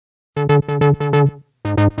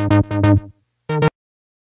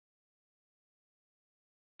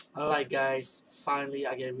Alright guys, finally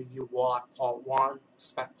I get to review Warlock Part 1,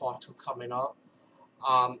 Spec Part 2 coming up.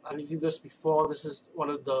 I reviewed this before. This is one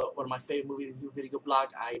of my favorite movie review video blog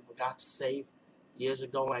I forgot to save years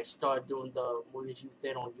ago when I started doing the movie review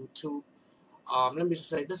thing on YouTube. Let me just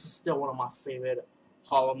say this is still one of my favorite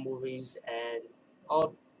horror movies, and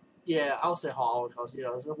oh yeah, I'll say horror because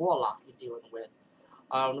it's a warlock you're dealing with.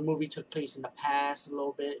 The movie took place in the past a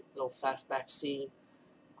little bit, little flashback scene,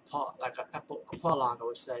 like a prologue I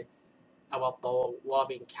would say, about the war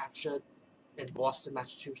being captured in Boston,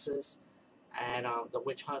 Massachusetts, and the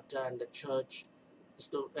witch hunter and the church is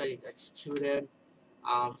still ready to execute him.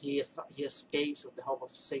 He escapes with the help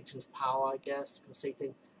of Satan's power, I guess, because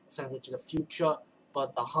Satan sent him into the future,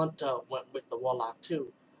 but the hunter went with the warlock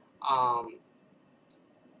too. Um,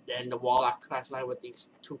 then the warlock crashed land with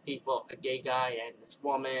these two people, a gay guy and this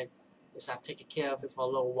woman. They started taking care of him for a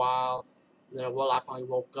little while. And then the warlock finally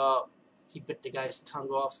woke up. He bit the guy's tongue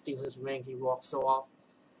off, steal his ring. He walks off,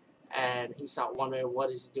 and he started wondering what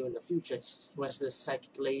is he doing in the future. He went to this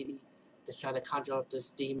psychic lady that's trying to conjure up this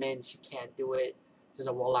demon. She can't do it because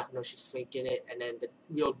the warlock knows she's faking it. And then the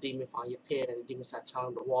real demon finally appeared, and the demon started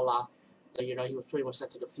telling the warlock that he was pretty much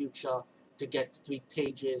sent to the future to get 3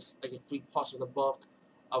 pages, like the 3 parts of the book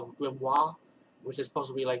of grimoire, which is supposed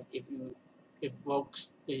to be like if you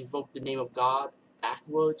evoke the name of God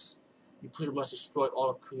backwards, you pretty much destroy all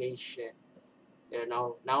of creation.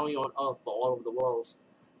 Not only on Earth but all over the world.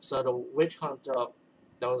 So the witch hunter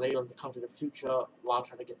that was able to come to the future while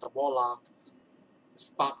trying to get the warlock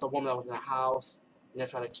spot the woman that was in the house, and they're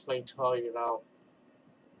trying to explain to her,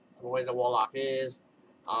 where the warlock is.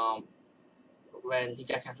 Um, when he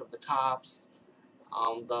got captured with the cops,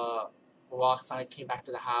 the warlock finally came back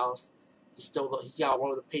to the house. He got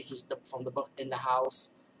one of the pages from the book in the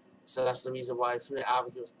house. So that's the reason why it's really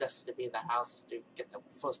obvious he was destined to be in the house is to get the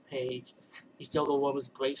first page. He stole the woman's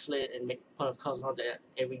bracelet and put her cousin on there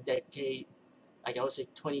every decade. Like I would say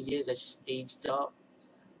 20 years that she's aged up.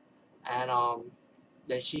 And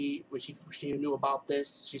then when she knew about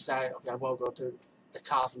this, she decided, okay, I'm gonna go to the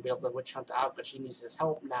cops and be able to witch hunt out because she needs his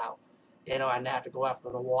help now. And they have to go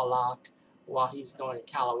after the warlock while he's going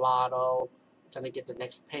to Colorado, trying to get the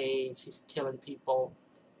next page. He's killing people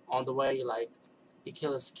on the way, like he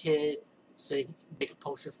killed his kid, so he could make a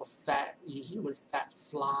potion for fat, use human fat to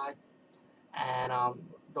fly. And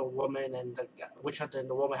the woman and the witch hunter and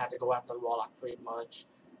the woman had to go after the warlock pretty much.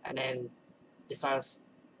 And then they found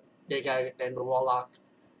then the warlock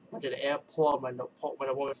went to the airport when the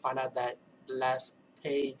woman found out that the last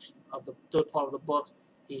page of the third part of the book,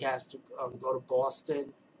 he has to go to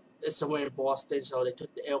Boston. It's somewhere in Boston, so they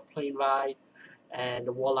took the airplane ride, and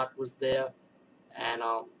the warlock was there. And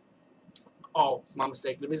oh, my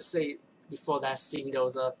mistake. Let me just say before that scene, there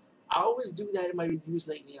was a. I always do that in my reviews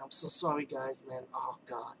lately. I'm so sorry, guys, man. Oh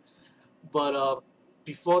God. But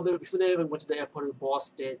before they even went to the airport in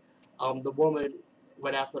Boston, the woman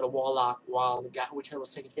went after the warlock while the guy, which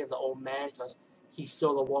was taking care of the old man because he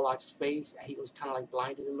saw the warlock's face and he was kind of like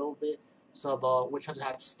blinded a little bit. So the witch hunter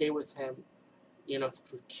had to stay with him, to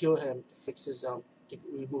cure him, to fix his to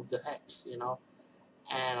remove the hex,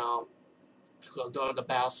 and during the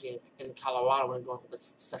battle scene in Colorado when going to the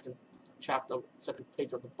second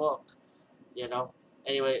page of the book, you know.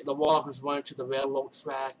 Anyway, the warlock was running to the railroad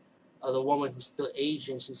track. The woman who's still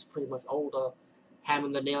Asian, she's pretty much older,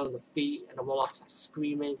 hammering the nail in the feet, and the warlock starts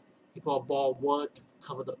screaming. He put a ball of wood to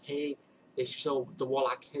cover the pain. They show the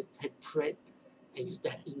warlock head print, and used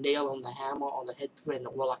the nail on the hammer on the head print, and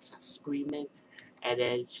the warlock starts screaming. And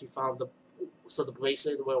then she found the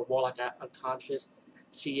bracelet where the warlock got unconscious.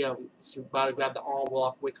 She about to grab the arm,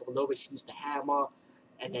 warlock wake up a little bit. She used the hammer,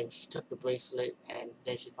 and then she took the bracelet, and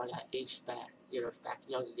then she finally got aged back, back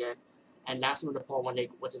young again. And that's when the point when they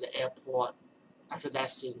went to the airport. After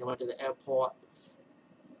that scene, they went to the airport,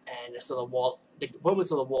 and they saw the woman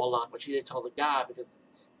saw the warlock, but she didn't tell the guy because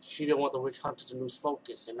she didn't want the witch hunter to lose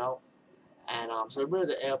focus. And so they went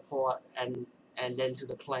to the airport, and then to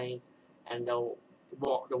the plane, and the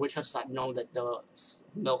witch hunter started knowing that the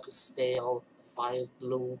milk is stale, the fire is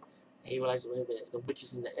blue, and he realized, wait a minute, the witch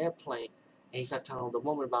is in the airplane. And he started telling the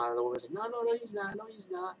woman about it. The woman said, no, no, no, he's not. No, he's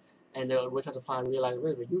not. And the witch hunter finally realized,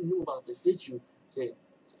 wait a minute, you knew about this, did you? And,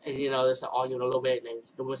 they started arguing a little bit. And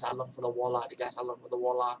the woman started looking for the warlock. The guy started looking for the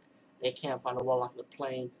warlock. They can't find the warlock in the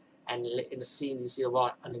plane. And in the scene, you see the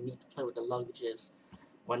warlock underneath the plane with the luggages.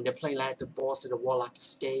 When the plane landed to Boston, the warlock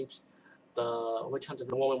escapes. The witch hunter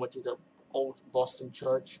and the woman went to the old Boston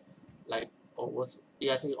church. I think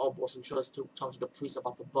the old Boston church to talk to the priest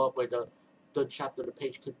about the book, where the third chapter of the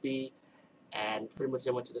page could be. And pretty much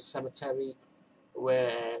they went to the cemetery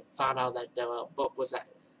where found out that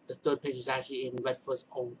the the third page is actually in Redford's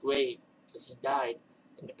own grave because he died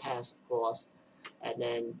in the past, of course. And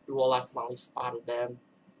then Warlock finally spotted them,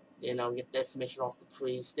 get the information off the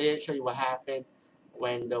priest. They didn't show you what happened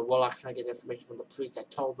when the Warlock tried to get information from the priest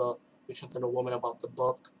that told the witch hunter, the woman, about the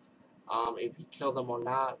book. If he killed them or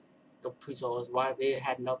not. The priest or his wife, they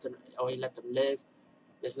had nothing, or he let them live.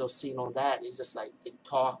 There's no scene on that. It's just like they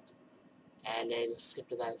talked, and then skip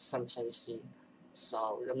to that cemetery scene.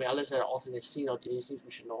 So, I mean, unless there's an alternate scene or deleted scenes we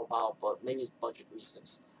should know about, but maybe it's budget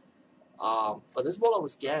reasons. But this Warlock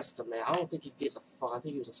was gangster, man. I don't think he gives a fuck. I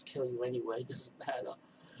think he was just killing you anyway. It doesn't matter.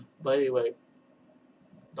 But anyway,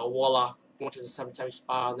 the Warlock went to the cemetery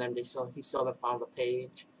spot, and then he saw them found the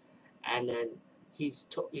page, and then he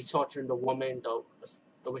tortured the woman,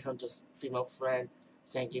 the witch hunter's female friend,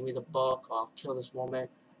 saying, "Give me the book, or I'll kill this woman."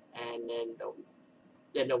 And then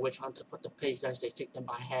the witch hunter put the page down. They take them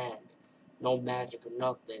by hand, no magic or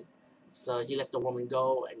nothing. So he let the woman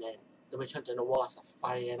go, and then the witch hunter and the Warlock started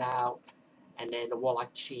fighting it out. And then the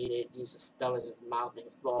Warlock cheated, used a spell in his mouth, and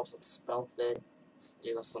blow some spell thing,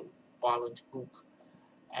 some orange gook.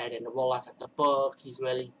 And then the Warlock got the book. He's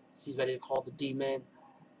ready to call the demon.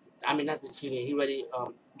 I mean, not the cheating. He ready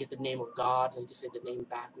get the name of God. He can say the name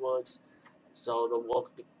backwards, so the world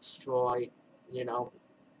could be destroyed. And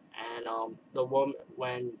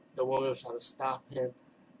when the woman was trying to stop him,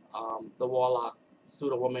 the Warlock threw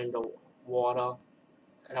the woman in the water.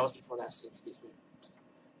 And that was before that scene. Excuse me.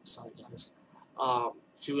 Sorry, guys.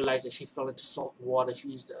 She realized that she fell into salt water. She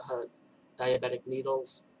used her diabetic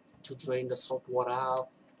needles to drain the salt water out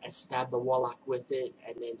and stab the Warlock with it.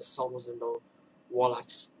 And then the salt was in the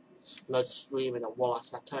Warlock's bloodstream, and the Warlock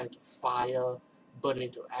started turning to fire,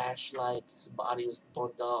 burning to ash. Like his body was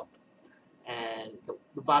burnt up, and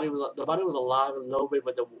the body was alive a little bit,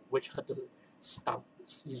 but the witch hunter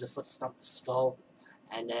used a foot to stomp the skull.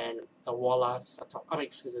 And then the Warlock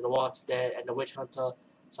the Warlock's dead, and the witch hunter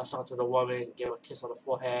starts talking to the woman, gave her a kiss on the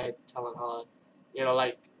forehead, telling her,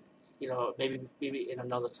 maybe in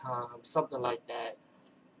another time, something like that.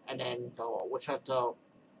 And then the witch hunter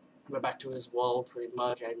went back to his world pretty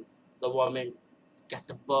much, and the woman got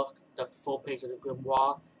the book, the full page of the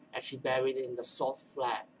grimoire, and she buried it in the salt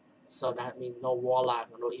flat. So that means no Warlock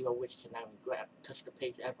or no evil witch can ever touch the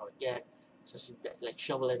page ever again. So she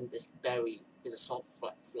shoveling this berry in the salt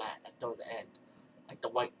flat at the end, like the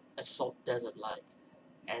white salt desert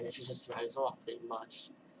and then she just drives off pretty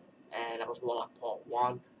much. And that was Warlock Part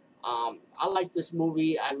 1. I like this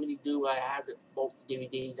movie, I really do. I have both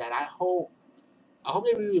DVDs, and I hope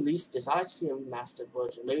they re-release this. I like to see a remastered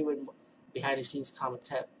version, maybe with behind the scenes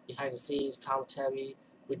commentary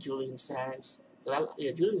with Julian Sands.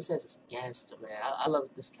 Julian Sands is a gangster, man. I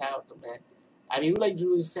love this character, man. I mean, you like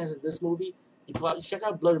Julian Sands in this movie, you check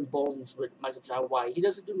out Blood and Bones with Michael Jai White. He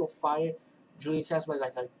doesn't do no fire. Julian Sands was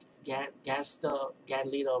like a gang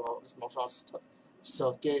leader of this martial arts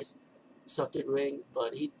circuit ring,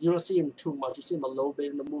 but you don't see him too much. You see him a little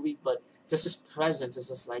bit in the movie, but just his presence is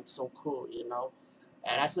just like so cool,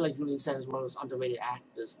 And I feel like Julian Sands is one of those underrated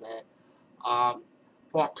actors, man.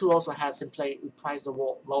 Part 2 also has him reprise the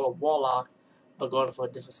role of Warlock, but going for a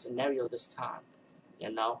different scenario this time,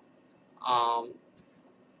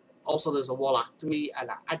 Also, there's a Warlock 3,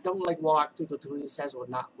 and I don't like Warlock 3 because Julian Sands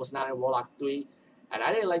was not in Warlock 3, and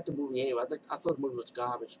I didn't like the movie anyway. I thought the movie was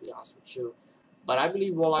garbage, to be honest with you. But I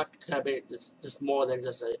believe Warlock could have been just more than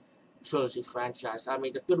just a trilogy franchise. I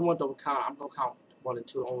mean, the third one don't count. I'm gonna count 1 and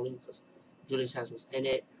 2 only because Julian Sands was in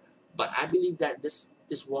it. But I believe that this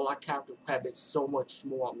Warlock character could have been so much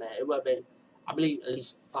more, man. It would have been, I believe, at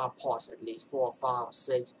least 5 parts, at least 4 or 5 or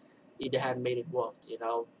 6. Either have made it work,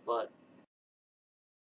 But